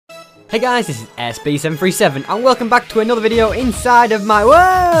Hey guys, this is SB737 and welcome back to another video inside of my...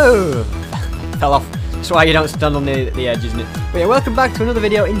 Whoa! Fell off. That's why you don't stand on the edge, isn't it? But yeah, welcome back to another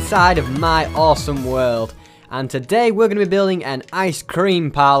video inside of my awesome world. And today we're going to be building an ice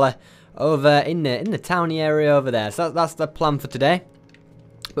cream parlour over in the towny area over there. So that's the plan for today.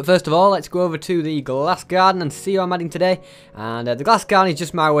 But first of all, let's go over to the glass garden and see what I'm adding today. And the glass garden is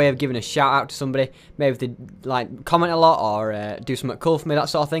just my way of giving a shout out to somebody. Maybe if they like comment a lot or do something cool for me, that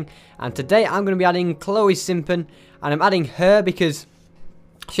sort of thing. And today I'm going to be adding Chloe Simpson. And I'm adding her because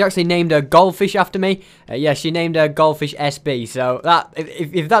she actually named her goldfish after me. Yeah, she named her goldfish SB. So that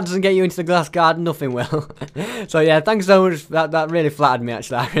if that doesn't get you into the glass garden, nothing will. So yeah, thanks so much. That really flattered me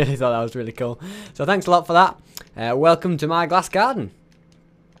actually. I really thought that was really cool. So thanks a lot for that. Welcome to my glass garden.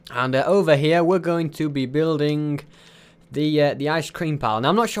 And over here, we're going to be building the ice cream parlour. Now,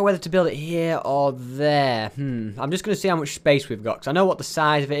 I'm not sure whether to build it here or there. I'm just going to see how much space we've got, because I know what the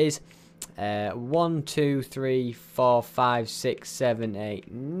size of it is. 1, 2, 3, 4, 5, 6, 7,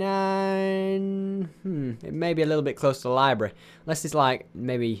 8, 9. It may be a little bit close to the library. Unless there's like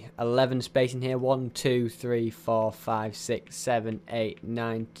maybe 11 space in here. 1, 2, 3, 4, 5, 6, 7, 8,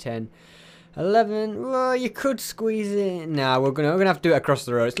 9, 10... 11. Well, you could squeeze it. No, we're gonna have to do it across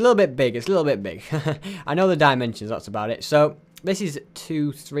the road. It's a little bit big. It's a little bit big. I know the dimensions. That's about it. So this is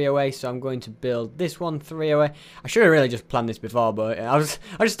 2, 3 away. So I'm going to build this one 3 away. I should have really just planned this before, but I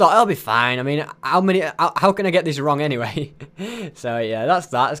just thought it'll be fine. I mean, how can I get this wrong anyway? So yeah, that's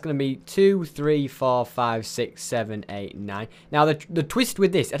that. It's gonna be 2, 3, 4, 5, 6, 7, 8, 9. Now the twist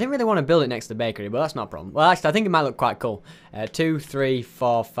with this, I didn't really want to build it next to the bakery, but that's not a problem. Well, actually, I think it might look quite cool. 2, 3,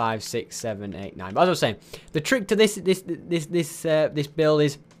 4, 5, 6, 7, 8, 9. But as I was saying, the trick to this build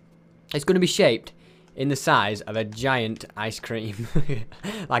is it's going to be shaped in the size of a giant ice cream,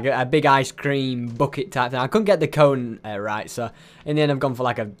 like a big ice cream bucket type thing. I couldn't get the cone right, so in the end I've gone for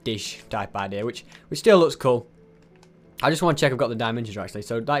like a dish type idea, which still looks cool. I just want to check I've got the dimensions right, actually.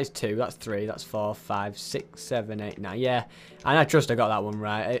 So that is 2, that's 3, that's 4, 5, 6, 7, 8, 9. Yeah, and I trust I got that one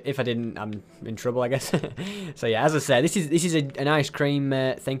right. If I didn't, I'm in trouble, I guess. So yeah, as I said, this is an ice cream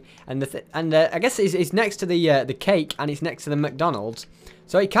thing, and I guess it's next to the cake, and it's next to the McDonald's.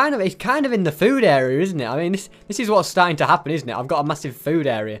 So it's kind of in the food area, isn't it? I mean, this is what's starting to happen, isn't it? I've got a massive food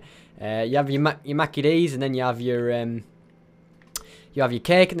area. You have your Mackie D's, and then you have your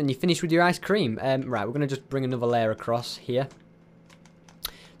cake, and then you finish with your ice cream. Right, we're gonna just bring another layer across here.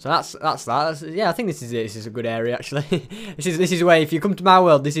 So that's that. Yeah, I think this is it. This is a good area actually. this is where, if you come to my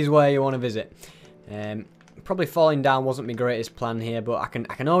world, this is where you want to visit. Probably falling down wasn't my greatest plan here, but I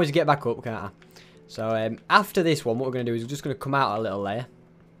can always get back up, can't I? So after this one, what we're gonna do is we're just gonna come out a little layer.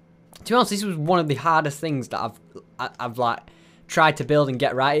 To be honest, this was one of the hardest things that I've like tried to build and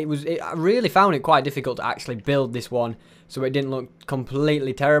get right. I really found it quite difficult to actually build this one, so it didn't look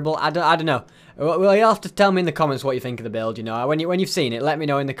completely terrible. I don't know. Well, you'll have to tell me in the comments what you think of the build. You know, when you've seen it, let me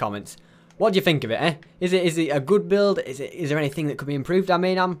know in the comments. What do you think of it? Is it a good build? Is there anything that could be improved? I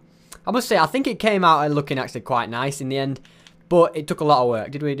mean, I must say I think it came out looking actually quite nice in the end, but it took a lot of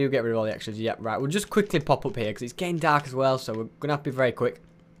work. Did we get rid of all the extras? Yep. Right. We'll just quickly pop up here because it's getting dark as well, so we're gonna have to be very quick.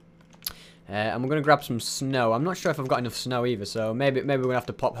 And we're going to grab some snow. I'm not sure if I've got enough snow either, so maybe we're going to have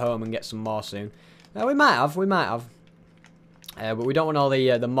to pop home and get some more soon. We might have. But we don't want all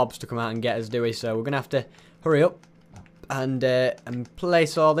the mobs to come out and get us, do we? So we're going to have to hurry up and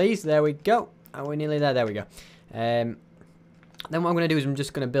place all these. There we go. Are we nearly there? There we go. Then what I'm going to do is I'm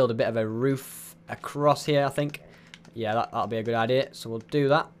just going to build a bit of a roof across here, I think. Yeah, that'll be a good idea. So we'll do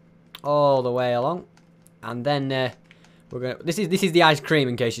that all the way along. And then... This is the ice cream,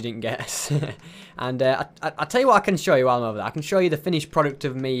 in case you didn't guess. And I'll tell you what I can show you while I'm over there. I can show you the finished product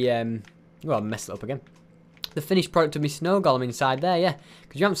of me. Well, I messed it up again. The finished product of me snow golem inside there, yeah.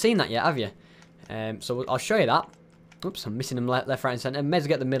 Because you haven't seen that yet, have you? So I'll show you that. Oops, I'm missing them left, right, and centre. May as well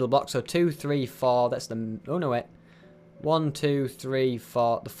get the middle block. So 2, 3, 4. That's the. Oh no, wait. 1, 2, 3,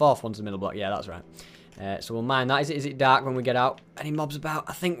 4. The fourth one's the middle block. Yeah, that's right. So we'll mine that. Is it dark when we get out? Any mobs about?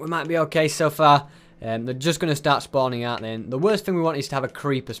 I think we might be okay so far. They're just going to start spawning out then. The worst thing we want is to have a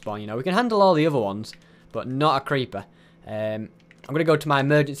creeper spawn, you know. We can handle all the other ones, but not a creeper. I'm going to go to my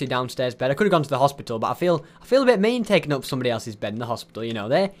emergency downstairs bed. I could have gone to the hospital, but I feel a bit mean taking up somebody else's bed in the hospital, you know.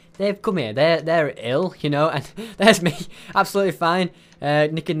 They've come here. They're ill, you know, and there's me, absolutely fine,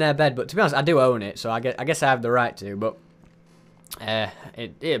 nicking their bed. But to be honest, I do own it, so I guess I have the right to, but...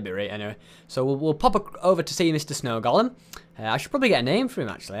 it'll be right anyway. So we'll pop over to see Mr. Snow Golem. I should probably get a name for him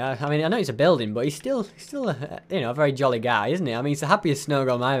actually. I mean, I know it's a building, but he's still a, you know, a very jolly guy, isn't he? I mean, he's the happiest Snow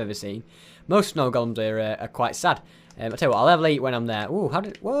Golem I've ever seen. Most Snow Golems are quite sad. I'll tell you what, I'll level 8 when I'm there. Ooh,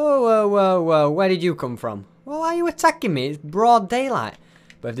 whoa, where did you come from? Well, why are you attacking me? It's broad daylight.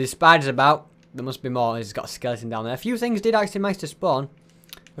 But if there's spiders about, there must be more. He's got a skeleton down there. A few things did actually manage to spawn.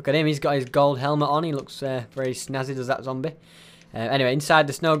 Look at him. He's got his gold helmet on. He looks very snazzy, does that zombie. Anyway, inside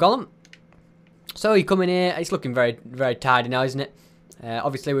the snow golem. So you come in here. It's looking very, very tidy now, isn't it?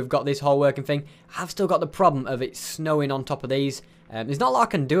 Obviously, we've got this whole working thing. I've still got the problem of it snowing on top of these. There's not a lot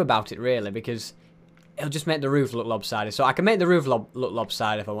I can do about it, really, because it'll just make the roof look lopsided. So I can make the roof look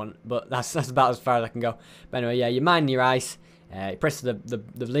lopsided if I want, but that's about as far as I can go. But anyway, yeah, you mine your ice. You press the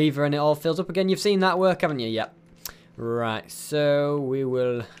lever and it all fills up again. You've seen that work, haven't you? Yep. Right, so we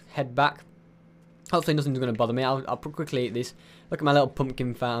will head back. Hopefully nothing's going to bother me. I'll quickly eat this. Look at my little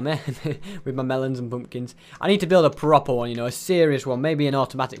pumpkin farm there with my melons and pumpkins. I need to build a proper one, you know, a serious one. Maybe an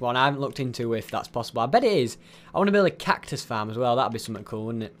automatic one. I haven't looked into if that's possible. I bet it is. I want to build a cactus farm as well. That'd be something cool,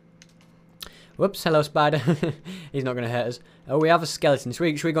 wouldn't it? Whoops, hello spider. He's not going to hurt us. Oh, we have a skeleton.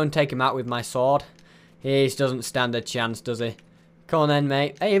 Should we go and take him out with my sword? He doesn't stand a chance, does he? Come on then,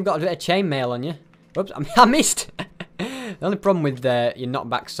 mate. Hey, you've got a bit of chainmail on you. Whoops, I missed. The only problem with your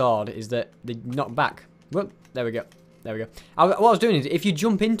knockback sword is that they knock back. Whoop, there we go. There we go. What I was doing is, if you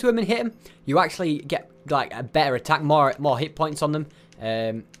jump into him and hit him, you actually get like a better attack, more hit points on them.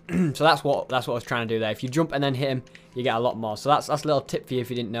 So that's what I was trying to do there. If you jump and then hit him, you get a lot more. So that's a little tip for you if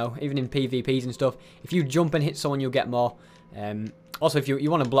you didn't know. Even in PvPs and stuff, if you jump and hit someone, you'll get more. Also, if you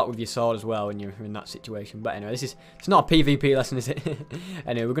want to block with your sword as well when you're in that situation. But anyway, it's not a PvP lesson, is it?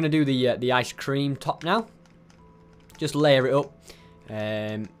 Anyway, we're gonna do the ice cream top now. Just layer it up.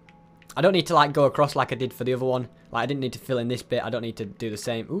 I don't need to like go across like I did for the other one. Like I didn't need to fill in this bit. I don't need to do the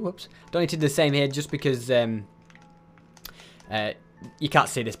same. Ooh, whoops. Don't need to do the same here just because you can't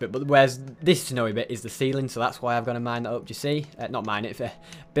see this bit. But whereas this snowy bit is the ceiling, so that's why I've got to mine that up. Do you see? Not mine it,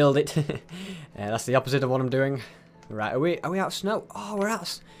 build it. That's the opposite of what I'm doing. Right, are we out of snow? Oh, we're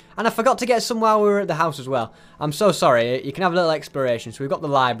out. And I forgot to get some while we were at the house as well. I'm so sorry. You can have a little exploration. So we've got the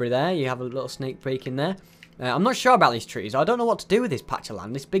library there. You have a little sneak peek in there. I'm not sure about these trees. I don't know what to do with this patch of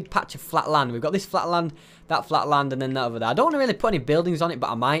land. This big patch of flat land. We've got this flat land, that flat land, and then that over there. I don't want to really put any buildings on it,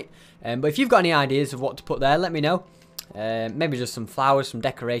 but I might. But if you've got any ideas of what to put there, let me know. Maybe just some flowers, some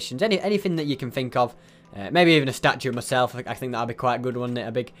decorations, anything that you can think of. Maybe even a statue of myself. I think that'd be quite good, wouldn't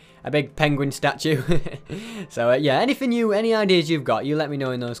it? A big penguin statue. So yeah, any ideas you've got, you let me know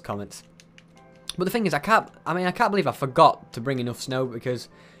in those comments. But the thing is, I can't believe I forgot to bring enough snow because.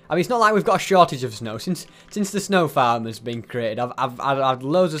 I mean, it's not like we've got a shortage of snow. Since the snow farm has been created, I've had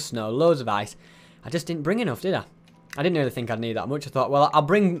loads of snow, loads of ice. I just didn't bring enough, did I? I didn't really think I'd need that much. I thought, well, I'll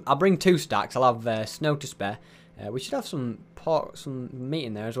bring 2 stacks. I'll have snow to spare. We should have some meat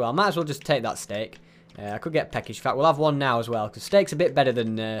in there as well. I might as well just take that steak. I could get peckish. In fact, we'll have one now as well because steak's a bit better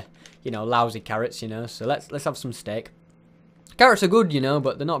than you know, lousy carrots. You know, so let's have some steak. Carrots are good, you know,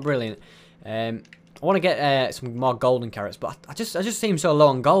 but they're not brilliant. I want to get some more golden carrots, but I just seem so low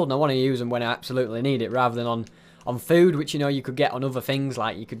on gold, and I want to use them when I absolutely need it, rather than on food, which, you know, you could get on other things.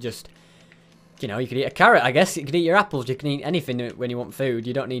 Like you could just, you know, you could eat a carrot, I guess. You could eat your apples. You can eat anything when you want food.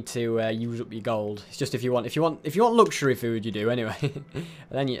 You don't need to use up your gold. It's just if you want luxury food, you do anyway. And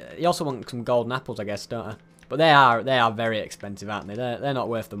then you also want some golden apples, I guess, don't you? But they are very expensive, aren't they? They're not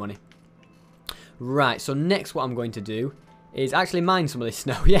worth the money. Right. So next, what I'm going to do is actually mine some of this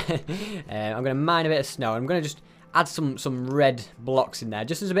snow. Yeah, I'm going to mine a bit of snow. I'm going to just add some red blocks in there,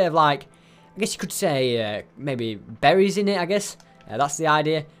 just as a bit of, like, I guess you could say maybe berries in it, I guess. That's the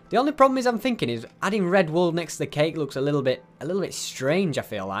idea. The only problem is I'm thinking is adding red wool next to the cake looks a little bit strange, I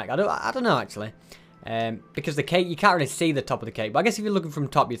feel like. I don't know actually. Because the cake, you can't really see the top of the cake. But I guess if you're looking from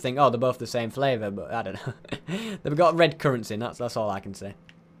top, you think, oh, they're both the same flavour, but I don't know. They've got red currants in, that's all I can say.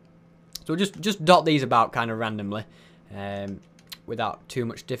 So just dot these about kind of randomly. Without too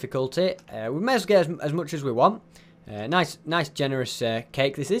much difficulty. We may as well get as much as we want. Nice generous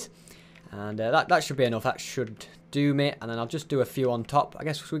cake this is. And that should be enough. That should do me. And then I'll just do a few on top. I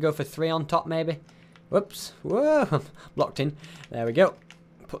guess should we go for 3 on top maybe? Whoops. Whoa. Blocked in. There we go.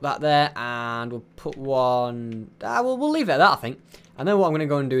 Put that there. And we'll put one. We'll leave it at that, I think. And then what I'm going to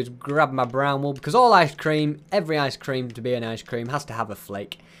go and do is grab my brown wool. Because all ice cream, every ice cream to be an ice cream has to have a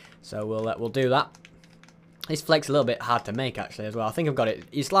flake. So we'll do that. This flake's a little bit hard to make actually as well. I think I've got it.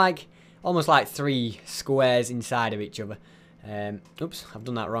 It's like almost like 3 squares inside of each other. Oops, I've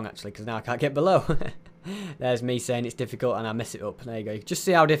done that wrong actually because now I can't get below. There's me saying it's difficult and I mess it up. There you go. Just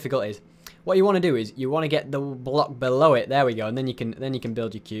see how difficult it is. What you want to do is you want to get the block below it. There we go. And then you can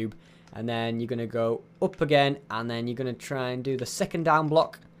build your cube. And then you're gonna go up again, and then you're gonna try and do the second down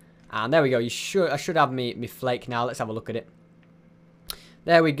block. And there we go. I should have me flake now. Let's have a look at it.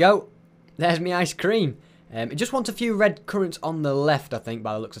 There we go. There's me ice cream. It just wants a few red currants on the left, I think,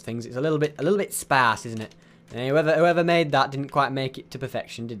 by the looks of things. It's a little bit sparse, isn't it? Whoever made that didn't quite make it to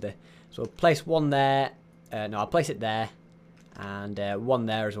perfection, did they? So we'll place one there. No, I'll place it there. And one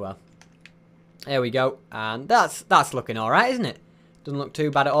there as well. There we go. And that's looking alright, isn't it? Doesn't look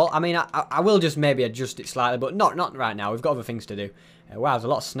too bad at all. I mean, I will just maybe adjust it slightly, but not right now. We've got other things to do. Wow, there's a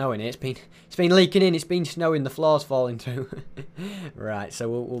lot of snow in here. It's been leaking in. It's been snowing. The floor's falling through. Right, so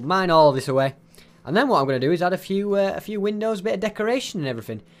we'll mine all this away. And then what I'm going to do is add a few windows, a bit of decoration and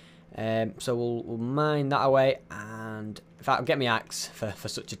everything. So we'll mine that away, and in fact, I'll get my axe for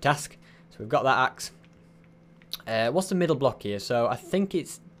such a task. So we've got that axe. What's the middle block here? So I think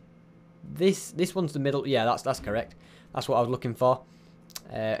it's this one's the middle. Yeah, that's correct. That's what I was looking for.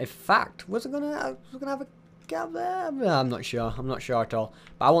 In fact, was I gonna have a gap there? I'm not sure. I'm not sure at all.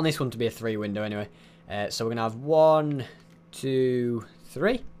 But I want this one to be a 3 window anyway. So we're gonna have 1, 2,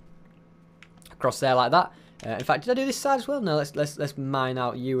 3 across there like that. In fact, did I do this side as well? No, let's mine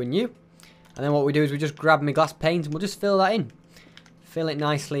out you and you. And then what we do is we just grab my glass panes and we'll just fill that in. Fill it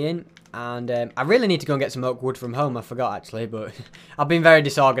nicely in. And I really need to go and get some oak wood from home. I forgot actually, but I've been very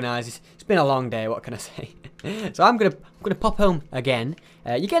disorganised. It's been a long day. What can I say? So I'm gonna pop home again.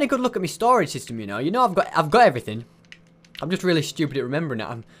 You get a good look at my storage system. You know I've got everything. I'm just really stupid at remembering it.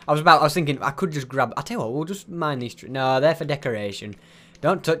 I was thinking I could just grab. I tell you what, we'll just mine these trees. No, they're for decoration.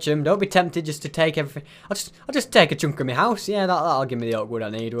 Don't touch them. Don't be tempted just to take everything. I'll just take a chunk of my house. Yeah, that'll give me the oak wood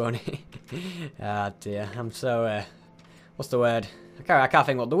I need, won't it? Ah dear, I'm so what's the word? I can't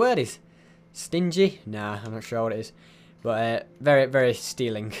think what the word is. Stingy? Nah, I'm not sure what it is. But very, very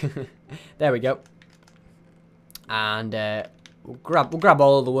stealing. There we go. And we'll grab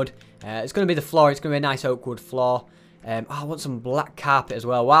all of the wood. It's going to be the floor. It's going to be a nice oak wood floor. I want some black carpet as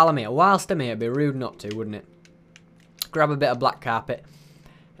well. Whilst I'm here, it'd be rude not to, wouldn't it? Grab a bit of black carpet.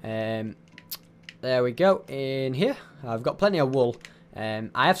 There we go. In here, I've got plenty of wool.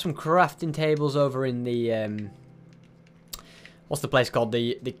 I have some crafting tables over in the what's the place called?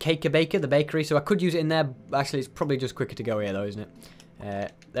 The Caker Baker, the bakery. So I could use it in there. Actually, it's probably just quicker to go here though, isn't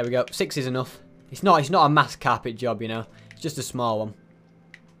it? There we go. 6 is enough. It's not a mass carpet job, you know. It's just a small one.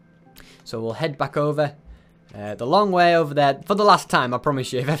 So we'll head back over. The long way over there for the last time, I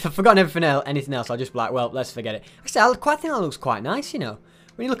promise you. If I've forgotten anything else, I'll just be like, well, let's forget it. Actually, I quite think that looks quite nice, you know.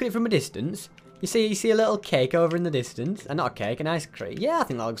 When you look at it from a distance, you see a little cake over in the distance, and not a cake, an ice cream. Yeah, I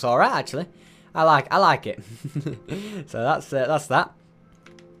think that looks all right actually. I like it. So that's that.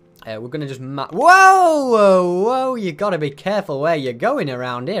 We're gonna just whoa! You gotta be careful where you're going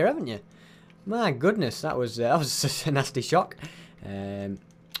around here, haven't you? My goodness, that was such a nasty shock.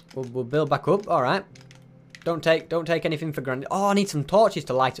 We'll build back up. All right. Don't take anything for granted. Oh, I need some torches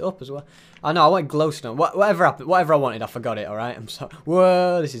to light it up as well. Oh no, I wanted glowstone. Whatever I wanted, I forgot it. All right. I'm so.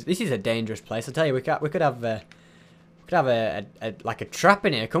 Whoa, this is a dangerous place. I tell you, we could have like a trap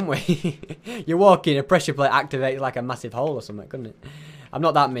in here, couldn't we? You walk in, a pressure plate activates like a massive hole or something, couldn't it? I'm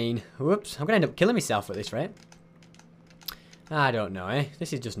not that mean. Whoops, I'm gonna end up killing myself at this rate. I don't know, eh?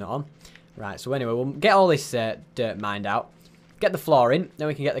 This is just not on. Right. So anyway, we'll get all this dirt mined out. Get the floor in, then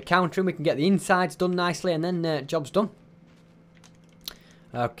we can get the counter in, we can get the insides done nicely, and then job's done.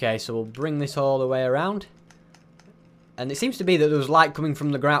 Okay, so we'll bring this all the way around. And it seems to be that there was light coming from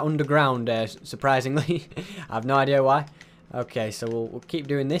the underground, surprisingly. I have no idea why. Okay, so we'll keep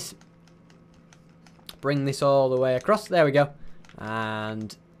doing this. Bring this all the way across. There we go.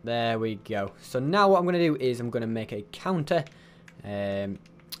 And there we go. So now what I'm going to do is I'm going to make a counter.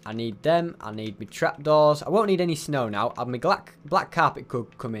 I need them. I need my trapdoors. I won't need any snow now. My black carpet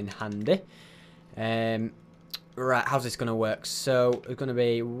could come in handy. Right, how's this going to work? So it's going to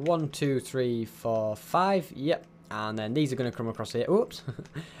be 1, 2, 3, 4, 5. Yep. And then these are going to come across here. Oops.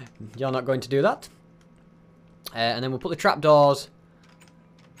 You're not going to do that. And then we'll put the trapdoors.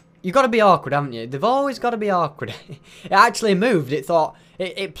 You've got to be awkward, haven't you? They've always got to be awkward. It actually moved. It thought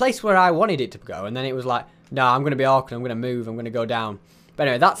it placed where I wanted it to go, and then it was like, no, I'm going to be awkward. I'm going to move. I'm going to go down. But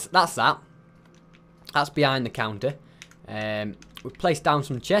anyway, that's that. That's behind the counter. We've placed down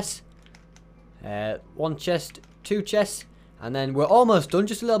some chests. 1 chest, 2 chests, and then we're almost done.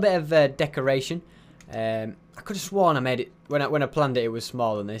 Just a little bit of decoration. I could have sworn I made it when I planned it. It was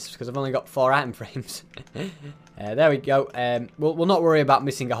smaller than this because I've only got 4 item frames. There we go. We'll not worry about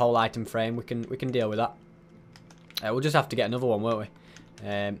missing a whole item frame. We can deal with that. We'll just have to get another one, won't we?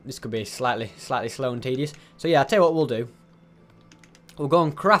 This could be slightly slow and tedious. So yeah, I'll tell you what we'll do. We'll go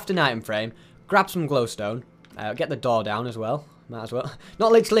and craft an item frame, grab some glowstone, get the door down as well. Might as well.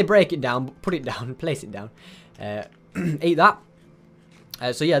 Not literally break it down, but put it down, place it down. Eat that.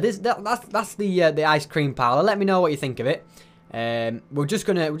 So yeah, that's the ice cream parlour. Let me know what you think of it. We're just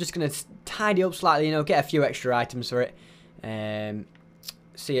gonna tidy up slightly, you know, get a few extra items for it.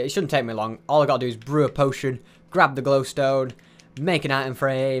 see, it shouldn't take me long. All I gotta do is brew a potion, grab the glowstone, make an item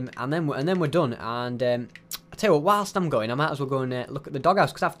frame, and then we're done. And I tell you what, whilst I'm going, I might as well go and look at the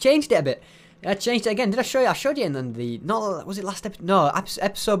doghouse because I've changed it a bit. I changed it again. Did I show you? I showed you in the was it last episode? No,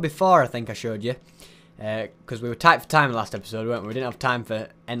 episode before I think I showed you. Because we were tight for time in the last episode, weren't we? We didn't have time for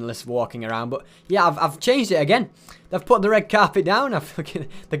endless walking around. But yeah, I've changed it again. I've put the red carpet down. I've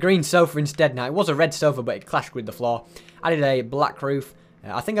the green sofa instead now. It was a red sofa, but it clashed with the floor. Added a black roof.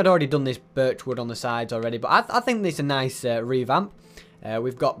 I think I'd already done this birch wood on the sides already, but I think this is a nice revamp.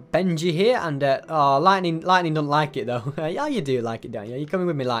 We've got Benji here, and oh, Lightning don't like it though. Yeah, you do like it, don't you? You coming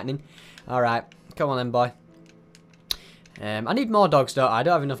with me, Lightning? All right, come on then, boy. I need more dogs, don't I? I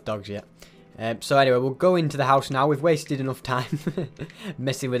don't have enough dogs yet. So anyway, we'll go into the house now. We've wasted enough time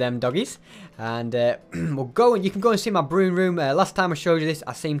messing with them doggies. And we'll go, and you can go and see my brewing room. Last time I showed you this,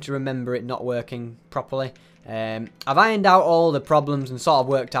 I seem to remember it not working properly. I've ironed out all the problems and sort of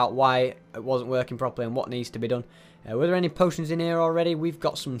worked out why it wasn't working properly and what needs to be done. Were there any potions in here already? We've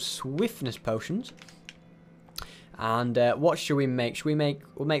got some swiftness potions. And what should we make? We'll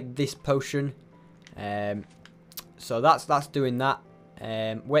make this potion. So that's doing that.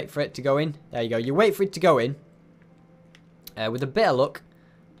 Wait for it to go in. There you go. You wait for it to go in. With a bit of luck,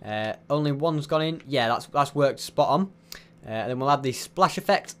 only one's gone in. Yeah, that's worked spot on. And then we'll add the splash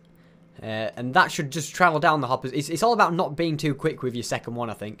effect, and that should just travel down the hoppers. It's all about not being too quick with your second one,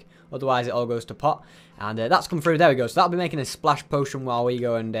 I think. Otherwise, it all goes to pot. And that's come through. There we go. So that'll be making a splash potion while we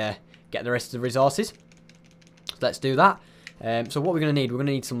go and get the rest of the resources. So let's do that. So what we're going to need? We're going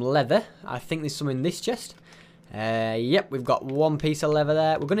to need some leather. I think there's some in this chest. Yep, we've got one piece of leather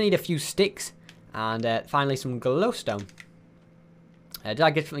there. We're going to need a few sticks and finally some glowstone. Did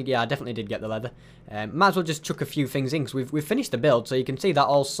I get something? Yeah, I definitely did get the leather. Might as well just chuck a few things in because we've finished the build, so you can see that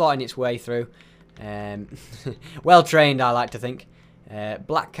all sorting its way through. Well trained, I like to think.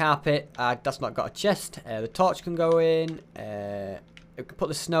 Black carpet, that's not got a chest. The torch can go in. Put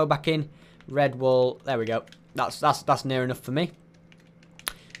the snow back in. Red wool, there we go. That's near enough for me.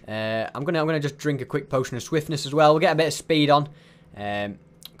 I'm gonna just drink a quick potion of swiftness as well. We'll get a bit of speed on,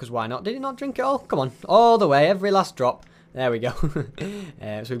 because why not? Did it not drink it all? Come on, all the way, every last drop. There we go.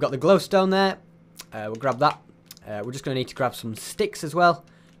 So we've got the glowstone there. We'll grab that. We're just gonna need to grab some sticks as well,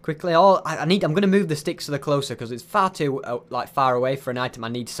 quickly. I'm gonna move the sticks to the closer because it's far too far away for an item I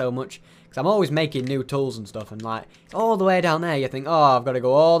need so much. Because I'm always making new tools and stuff, and like it's all the way down there. You think, oh, I've got to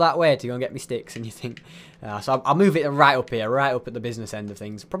go all that way to go and get me sticks, and you think, so I'll move it right up here, right up at the business end of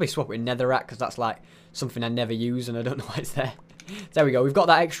things. Probably swap it with netherrack because that's like something I never use, and I don't know why it's there. There we go. We've got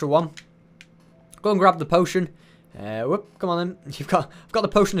that extra one. Go and grab the potion. Whoop, come on then. I've got the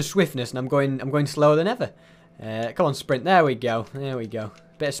potion of swiftness, and I'm going slower than ever. Come on, sprint. There we go. There we go.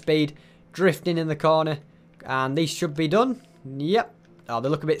 Bit of speed, drifting in the corner, and these should be done. Yep. Oh, they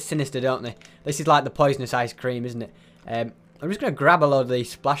look a bit sinister, don't they? This is like the poisonous ice cream, isn't it? I'm just going to grab a load of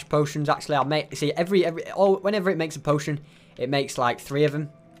these splash potions. Actually, I'll make... See, whenever it makes a potion, it makes like 3 of them.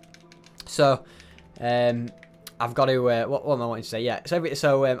 So, I've got to... what am I wanting to say? Yeah,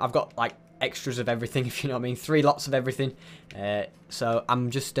 so I've got like extras of everything, if you know what I mean. 3 lots of everything. So, I'm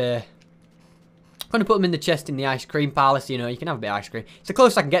just... going to put them in the chest in the ice cream parlour, so you know, you can have a bit of ice cream. It's the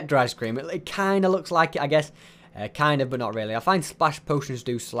closest I can get to ice cream. It kind of looks like it, I guess. Kind of, but not really. I find splash potions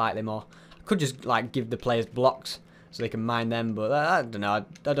do slightly more. I could just like give the players blocks so they can mine them, but I don't know.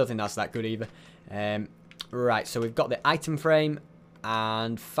 I don't think that's that good either. Right, so we've got the item frame,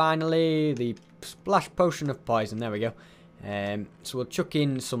 and finally the splash potion of poison. There we go. So we'll chuck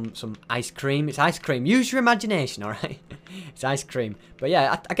in some ice cream. It's ice cream. Use your imagination, all right? It's ice cream. But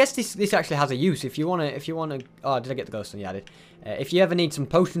yeah, I guess this actually has a use. If you wanna. Oh, did I get the glowstone? Yeah, I did. If you ever need some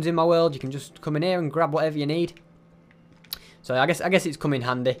potions in my world, you can just come in here and grab whatever you need. So I guess it's come in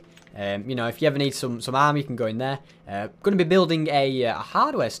handy. You know, if you ever need some armor, you can go in there. Going to be building a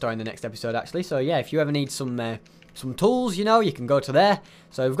hardware store in the next episode, actually. So yeah, if you ever need some tools, you know, you can go to there.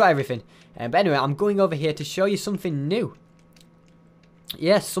 So we've got everything. But anyway, I'm going over here to show you something new.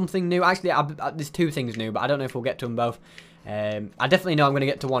 Yes, something new. Actually, there's 2 things new, but I don't know if we'll get to them both. I definitely know I'm going to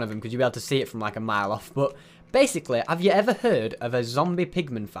get to one of them because you'll be able to see it from like a mile off. But basically, have you ever heard of a zombie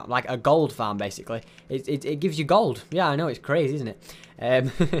pigman farm? Like a gold farm, basically. It gives you gold. Yeah, I know, it's crazy, isn't it?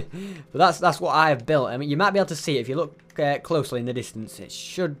 But that's what I have built. I mean, you might be able to see it if you look closely in the distance. It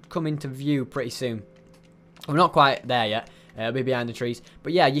should come into view pretty soon. We're not quite there yet. It'll be behind the trees.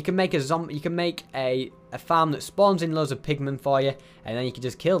 But yeah, you can make a farm that spawns in loads of pigmen for you, and then you can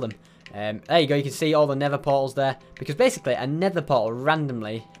just kill them. There you go, you can see all the nether portals there. Because basically, a nether portal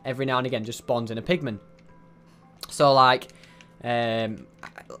randomly, every now and again, just spawns in a pigman. So like, I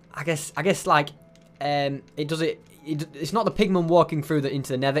guess like, it does it. it's not the pigmen walking through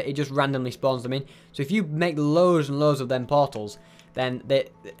into the nether, it just randomly spawns them in. So if you make loads and loads of them portals, then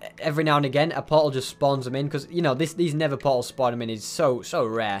every now and again a portal just spawns them in, because you know these nether portals spawn them in is so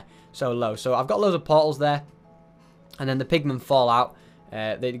rare, so low. So I've got loads of portals there, and then the pigmen fall out.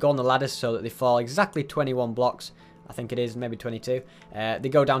 They go on the ladders so that they fall exactly 21 blocks, I think it is, maybe 22. They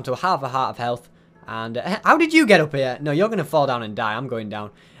go down to half a heart of health. And how did you get up here? No, you're gonna fall down and die. I'm going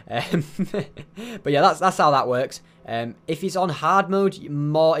down. But yeah, that's how that works. If it's on hard mode,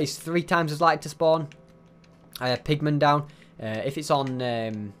 more is 3 times as likely to spawn pigmen down. If it's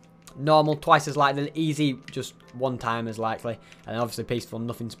on normal, twice as likely. Easy, just 1 time as likely. And obviously peaceful,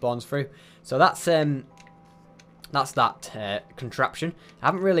 nothing spawns through. So that's that contraption. I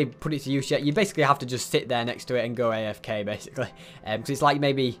haven't really put it to use yet. You basically have to just sit there next to it and go AFK basically, because it's like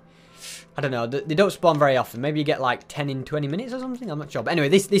maybe, I don't know, they don't spawn very often. Maybe you get like 10 in 20 minutes or something. I'm not sure. But anyway,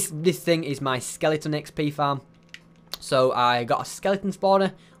 this thing is my skeleton XP farm. So I got a skeleton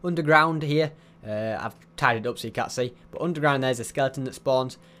spawner underground here. I've tied it up so you can't see. But underground there's a skeleton that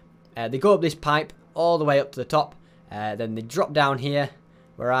spawns. They go up this pipe all the way up to the top. Then they drop down here,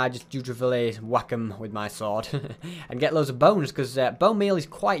 where I just dutifully whack them with my sword and get loads of bones, because bone meal is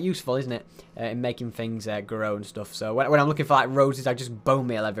quite useful, isn't it, in making things grow and stuff. So when I'm looking for like roses, I just bone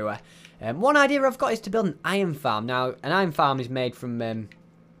meal everywhere. One idea I've got is to build an iron farm. Now, an iron farm is made from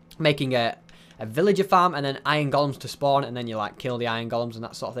making a villager farm and then iron golems to spawn, and then you like kill the iron golems and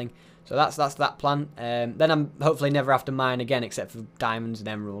that sort of thing. So that's that plan. Then I'm hopefully never have to mine again, except for diamonds and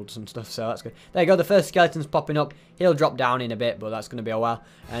emeralds and stuff. So that's good. There you go. The first skeleton's popping up. He'll drop down in a bit, but that's going to be a while.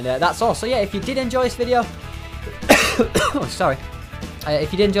 And that's all. So yeah, if you did enjoy this video, oh, sorry.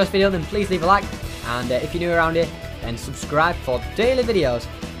 If you did enjoy this video, then please leave a like. And if you're new around here, then subscribe for daily videos.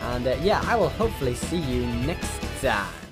 And yeah, I will hopefully see you next time.